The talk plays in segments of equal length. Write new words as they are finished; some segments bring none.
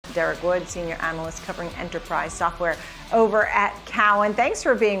Derek Wood, Senior Analyst covering enterprise software over at Cowen. Thanks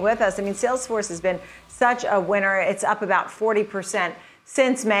for being with us. I mean, Salesforce has been such a winner. It's up about 40%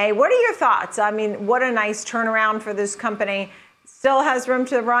 since May. What are your thoughts? I mean, what a nice turnaround for this company. Still has room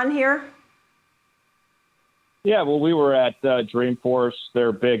to run here? Yeah, well, we were at Dreamforce,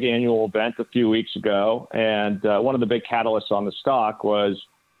 their big annual event a few weeks ago, and one of the big catalysts on the stock was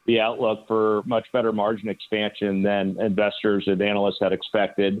the outlook for much better margin expansion than investors and analysts had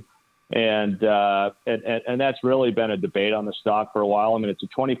expected. And that's really been a debate on the stock for a while. I mean, it's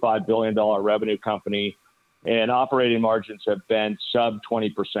a $25 billion revenue company, and operating margins have been sub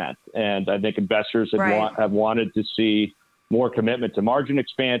 20%. And I think investors have wanted to see more commitment to margin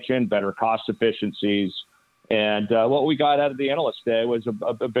expansion, better cost efficiencies. And what we got out of the Analyst Day was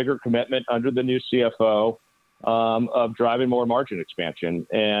a bigger commitment under the new CFO of driving more margin expansion.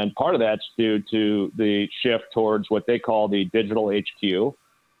 And part of that's due to the shift towards what they call the digital HQ,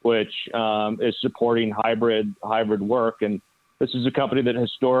 which is supporting hybrid work. And this is a company that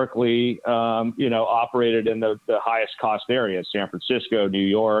historically, operated in the highest cost areas, San Francisco, New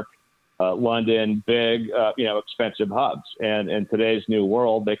York, London, big, expensive hubs. And in today's new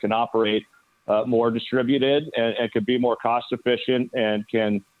world, they can operate more distributed and can be more cost efficient and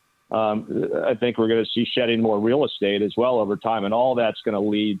can, I think we're going to see shedding more real estate as well over time. And all that's going to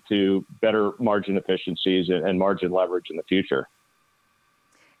lead to better margin efficiencies and margin leverage in the future.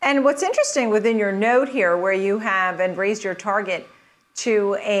 And what's interesting within your note here, where you have and raised your target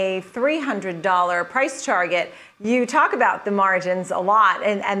to a $300 price target, you talk about the margins a lot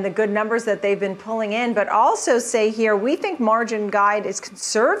and the good numbers that they've been pulling in, but also say here, we think margin guide is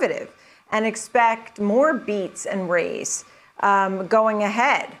conservative and expect more beats and raise going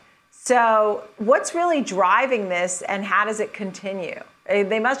ahead. So what's really driving this and how does it continue?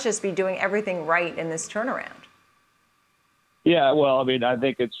 They must just be doing everything right in this turnaround. Yeah, well, I mean, I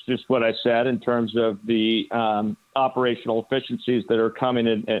think it's just what I said in terms of the operational efficiencies that are coming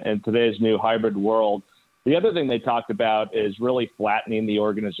in today's new hybrid world. The other thing they talked about is really flattening the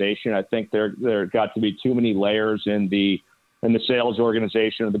organization. I think there got to be too many layers in the sales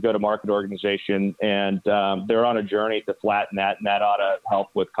organization or the go-to-market organization, and they're on a journey to flatten that, and that ought to help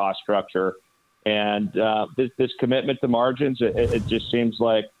with cost structure. And this commitment to margins, it just seems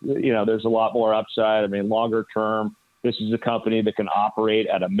like, there's a lot more upside. I mean, longer term, this is a company that can operate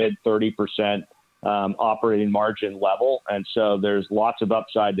at a mid 30% operating margin level, and so there's lots of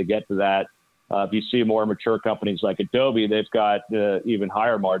upside to get to that. If you see more mature companies like Adobe, they've got even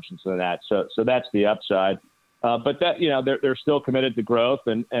higher margins than that. So that's the upside. But that, they're still committed to growth.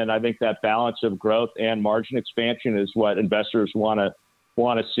 And I think that balance of growth and margin expansion is what investors want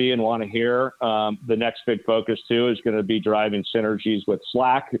to see and want to hear. The next big focus, too, is going to be driving synergies with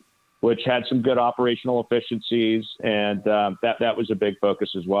Slack, which had some good operational efficiencies. And that was a big focus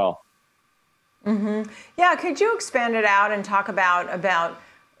as well. Mm-hmm. Yeah. Could you expand it out and talk about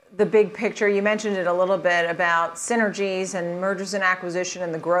the big picture? You mentioned it a little bit about synergies and mergers and acquisition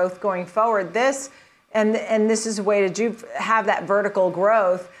and the growth going forward. And this is a way to have that vertical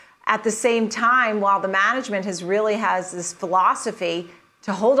growth at the same time, while the management has this philosophy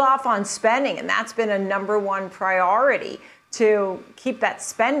to hold off on spending. And that's been a number one priority, to keep that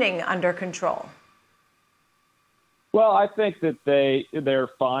spending under control. Well, I think that they're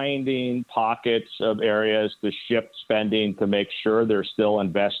finding pockets of areas to shift spending to make sure they're still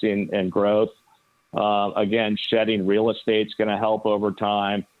investing in growth. Again, shedding real estate is going to help over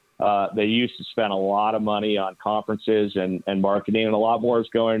time. They used to spend a lot of money on conferences and marketing, and a lot more is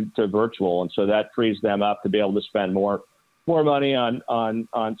going to virtual. And so that frees them up to be able to spend more money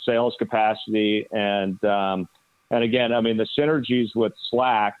on sales capacity. And again, I mean, the synergies with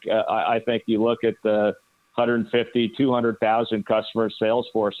Slack, I think you look at the 150, 200,000 customers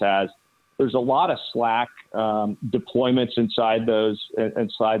Salesforce has, there's a lot of Slack deployments inside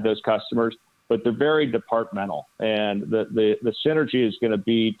those customers, but they're very departmental. And the synergy is going to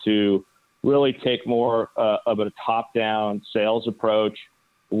be to really take more of a top-down sales approach,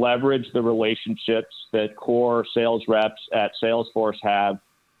 leverage the relationships that core sales reps at Salesforce have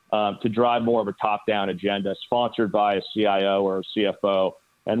to drive more of a top-down agenda sponsored by a CIO or a CFO,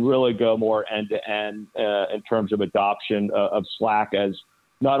 and really go more end-to-end in terms of adoption of Slack as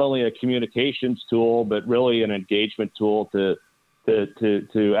not only a communications tool, but really an engagement tool to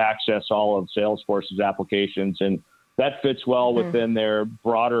access all of Salesforce's applications. And that fits well within their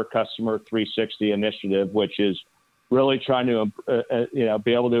broader customer 360 initiative, which is really trying to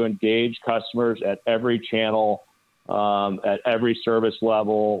be able to engage customers at every channel, at every service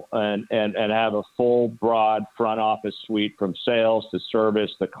level, and have a full, broad front office suite from sales to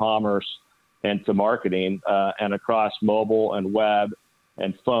service to commerce and to marketing, and across mobile and web.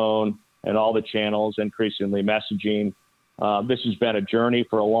 and phone and all the channels, increasingly messaging. This has been a journey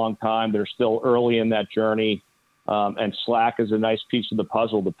for a long time. They're still early in that journey, and Slack is a nice piece of the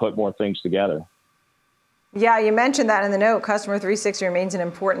puzzle to put more things together. Yeah, you mentioned that in the note. Customer 360 remains an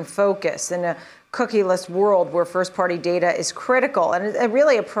important focus in a cookieless world where first-party data is critical, and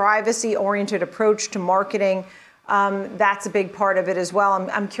really a privacy-oriented approach to marketing. That's a big part of it as well.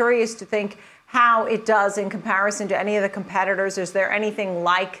 I'm curious to think how it does in comparison to any of the competitors. Is there anything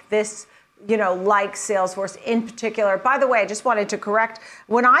like this, like Salesforce in particular? By the way, I just wanted to correct.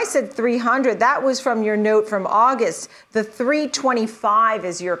 When I said 300, that was from your note from August. The 325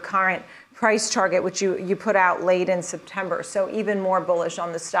 is your current price target, which you put out late in September. So even more bullish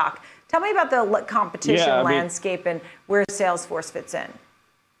on the stock. Tell me about the competition landscape and where Salesforce fits in.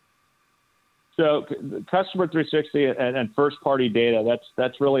 So Customer 360 and first-party data,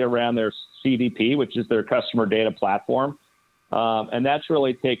 that's really around their CDP, which is their customer data platform. And that's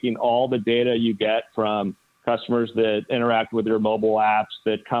really taking all the data you get from customers that interact with your mobile apps,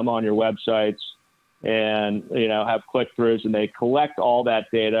 that come on your websites and, have click-throughs, and they collect all that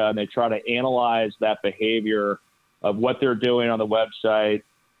data and they try to analyze that behavior of what they're doing on the website,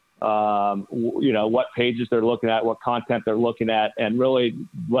 what pages they're looking at, what content they're looking at, and really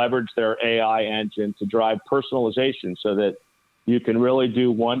leverage their AI engine to drive personalization so that you can really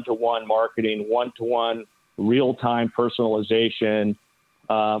do one-to-one marketing, one-to-one real-time personalization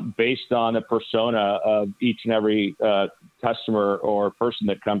based on the persona of each and every customer or person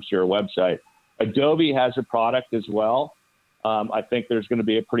that comes to your website. Adobe has a product as well. I think there's going to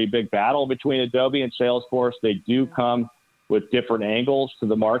be a pretty big battle between Adobe and Salesforce. They do come with different angles to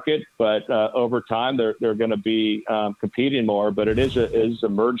the market, but over time they're going to be competing more. But it is an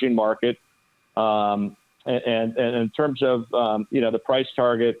emerging market, and in terms of the price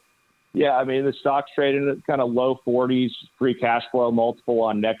target, the stock's trading at kind of low 40s free cash flow multiple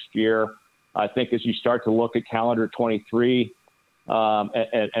on next year. I think as you start to look at calendar 23,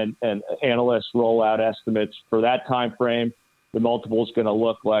 and analysts roll out estimates for that time frame, the multiple is going to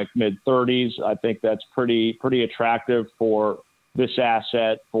look like mid-30s. I think that's pretty attractive for this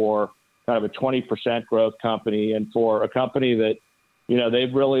asset, for kind of a 20% growth company, and for a company that,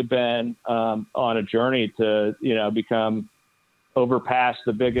 they've really been on a journey to, become overpass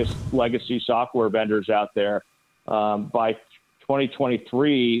the biggest legacy software vendors out there. By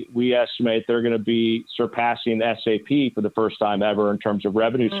 2023, we estimate they're going to be surpassing SAP for the first time ever in terms of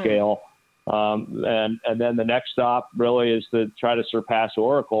revenue scale. And then the next stop really is to try to surpass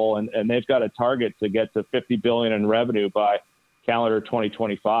Oracle, and they've got a target to get to $50 billion in revenue by calendar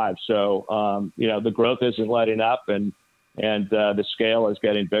 2025. So, the growth isn't letting up, and the scale is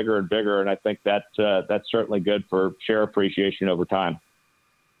getting bigger and bigger. And I think that's certainly good for share appreciation over time.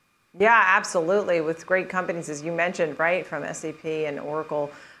 Yeah, absolutely. With great companies, as you mentioned, right, from SAP and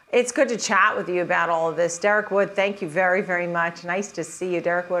Oracle. It's good to chat with you about all of this. Derek Wood, thank you very, very much. Nice to see you.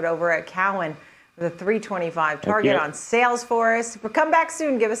 Derek Wood over at Cowen with a 325 target on Salesforce. But come back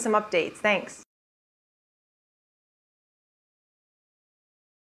soon. Give us some updates. Thanks.